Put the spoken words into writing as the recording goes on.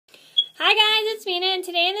Hi guys, it's Mena, and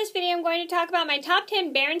today in this video I'm going to talk about my top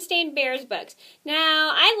 10 Berestain Bears books.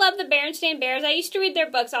 Now, I love the Berestain Bears. I used to read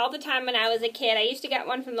their books all the time when I was a kid. I used to get a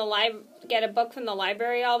book from the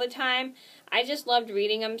library all the time. I just loved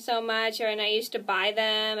reading them so much, and I used to buy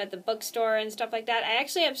them at the bookstore and stuff like that. I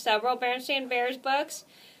actually have several Berestain Bears books.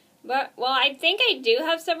 Well, I think I do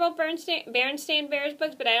have several Berestain Bears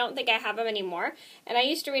books, but I don't think I have them anymore. And I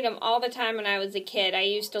used to read them all the time when I was a kid. I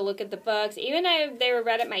used to look at the books. Even they were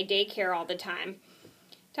read at my daycare all the time.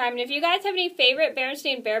 And if you guys have any favorite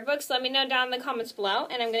Berestain Bear books, let me know down in the comments below,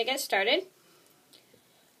 and I'm going to get started.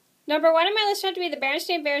 Number 1 on my list had to be the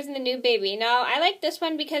Berestain Bears and the New Baby. Now, I like this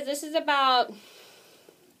one because this is about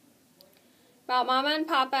Mama and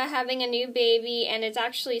Papa having a new baby, and it's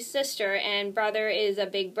actually sister, and brother is a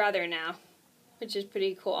big brother now, which is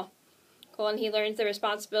pretty cool. And he learns the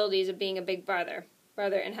responsibilities of being a big brother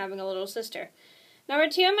and having a little sister. Number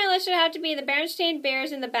 2 on my list would have to be the Berestain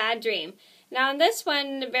Bears and the Bad Dream. Now in this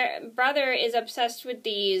one, the brother is obsessed with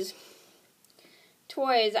these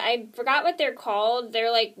toys. I forgot what they're called. They're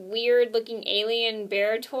like weird looking alien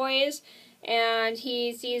bear toys. And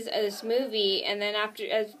he sees this movie, and then after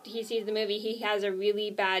he sees the movie, he has a really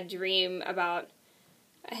bad dream about.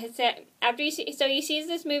 So he sees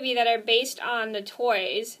this movie that is based on the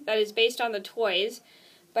toys,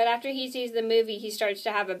 but after he sees the movie, he starts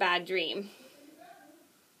to have a bad dream.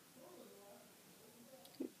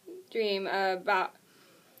 About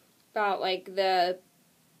like the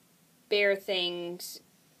bear things,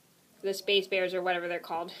 the space bears or whatever they're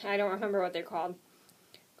called. I don't remember what they're called,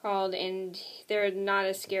 and they're not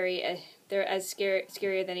as scary. They're as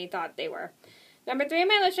scarier than he thought they were. Number 3 on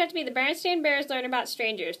my list had to be the Berestain Bears learn about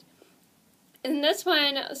strangers. In this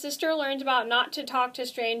one, sister learns about not to talk to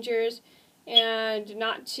strangers and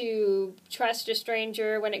not to trust a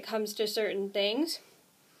stranger when it comes to certain things.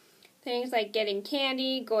 Things like getting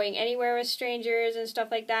candy, going anywhere with strangers, and stuff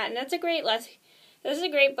like that. And that's a great lesson. This is a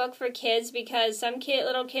great book for kids because some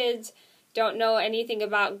little kids don't know anything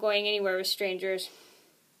about going anywhere with strangers.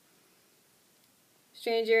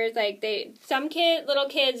 Little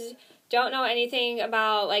kids don't know anything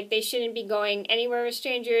about, like, they shouldn't be going anywhere with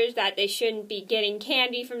strangers, that they shouldn't be getting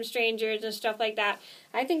candy from strangers and stuff like that.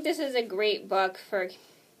 I think this is a great book for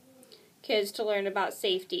kids to learn about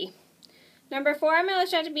safety. Number 4 on my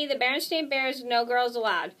list had to be the Berestain Bears No Girls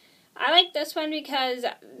Allowed. I like this one because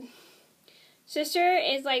sister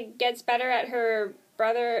is gets better than her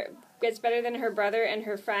brother and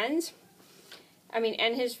her friends.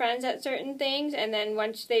 And his friends at certain things, and then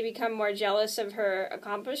once they become more jealous of her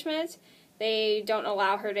accomplishments, they don't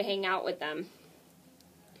allow her to hang out with them.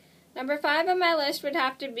 Number 5 on my list would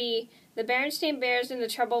have to be the Berestain Bears and the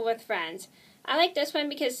Trouble with Friends. I like this one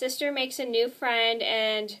because sister makes a new friend,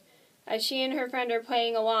 and as she and her friend are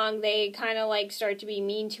playing along, they kind of start to be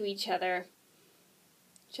mean to each other,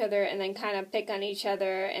 and then kind of pick on each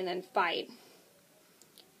other, and then fight,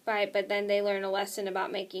 but then they learn a lesson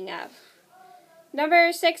about making up.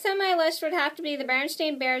 Number 6 on my list would have to be the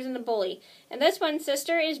Berestain Bears and the Bully. And this one,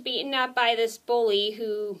 sister is beaten up by this bully,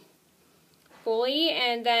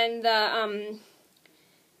 and then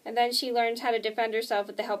she learns how to defend herself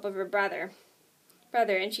with the help of her brother,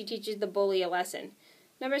 and she teaches the bully a lesson.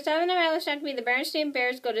 Number 7 on my list would have to be the Berestain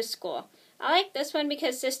Bears Go to School. I like this one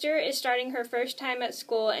because sister is starting her first time at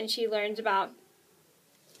school, and she learns about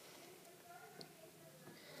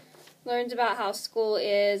how school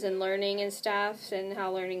is and learning and stuff, and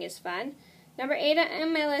how learning is fun. Number 8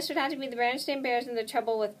 on my list would have to be the Berestain Bears and the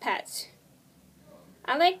Trouble with Pets.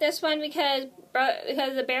 I like this one because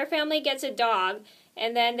the bear family gets a dog,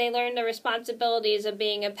 and then they learn the responsibilities of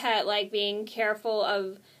being a pet, like being careful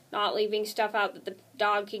of not leaving stuff out that the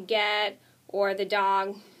dog could get, or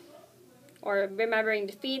remembering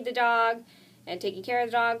to feed the dog, and taking care of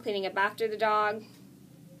the dog, cleaning up after the dog.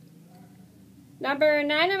 Number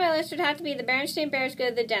 9 on my list would have to be the Berestain Bears Go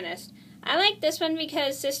to the Dentist. I like this one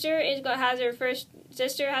because sister has her first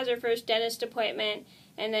dentist appointment,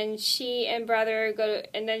 and then she and brother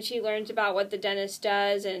and then she learns about what the dentist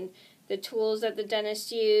does and the tools that the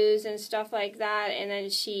dentist use and stuff like that. And then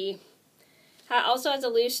she also has a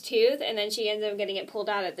loose tooth, and then she ends up getting it pulled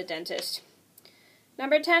out at the dentist.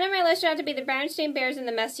 Number 10 on my list would have to be the Berestain Bears in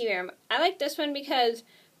the Messy Room. I like this one because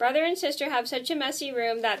brother and sister have such a messy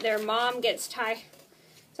room that their mom gets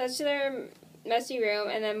such their messy room,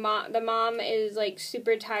 and then the mom is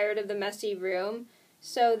super tired of the messy room,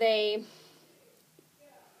 so they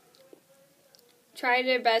try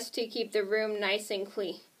their best to keep the room nice and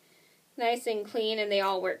clean, and they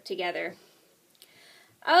all work together.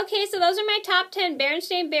 Okay, so those are my top 10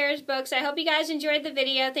 Berestain Bears books. I hope you guys enjoyed the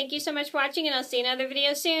video. Thank you so much for watching, and I'll see you in another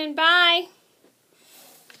video soon. Bye!